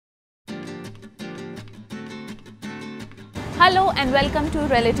Hello and welcome to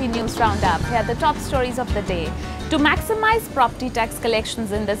Realty News Roundup. Here are the top stories of the day. To maximize property tax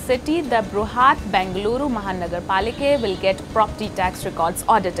collections in the city, the Bruhat Bengaluru Mahanagarpalike will get property tax records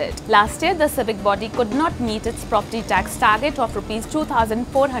audited. Last year, the civic body could not meet its property tax target of Rs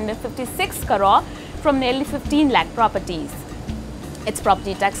 2,456 crore from nearly 15 lakh properties. Its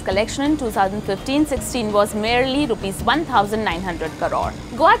property tax collection in 2015-16 was merely Rs 1,900 crore.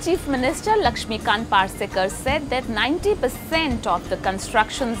 Goa Chief Minister Lakshmikant Parsekar said that 90% of the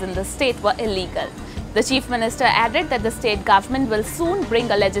constructions in the state were illegal. The Chief Minister added that the state government will soon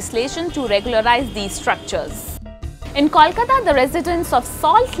bring a legislation to regularize these structures. In Kolkata, the residents of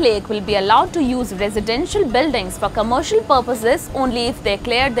Salt Lake will be allowed to use residential buildings for commercial purposes only if they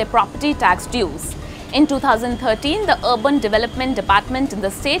clear their property tax dues. In 2013, the Urban Development Department in the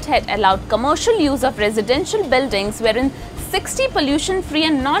state had allowed commercial use of residential buildings wherein 60 pollution-free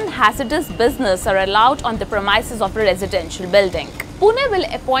and non-hazardous business are allowed on the premises of a residential building. Pune will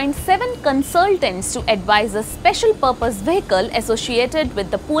appoint 7 consultants to advise a special purpose vehicle associated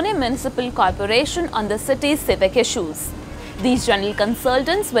with the Pune Municipal Corporation on the city's civic issues. These general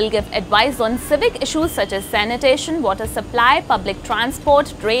consultants will give advice on civic issues such as sanitation, water supply, public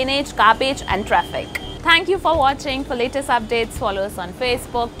transport, drainage, garbage and traffic. Thank you for watching. For latest updates, follow us on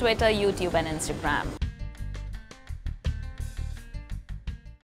Facebook, Twitter, YouTube and Instagram.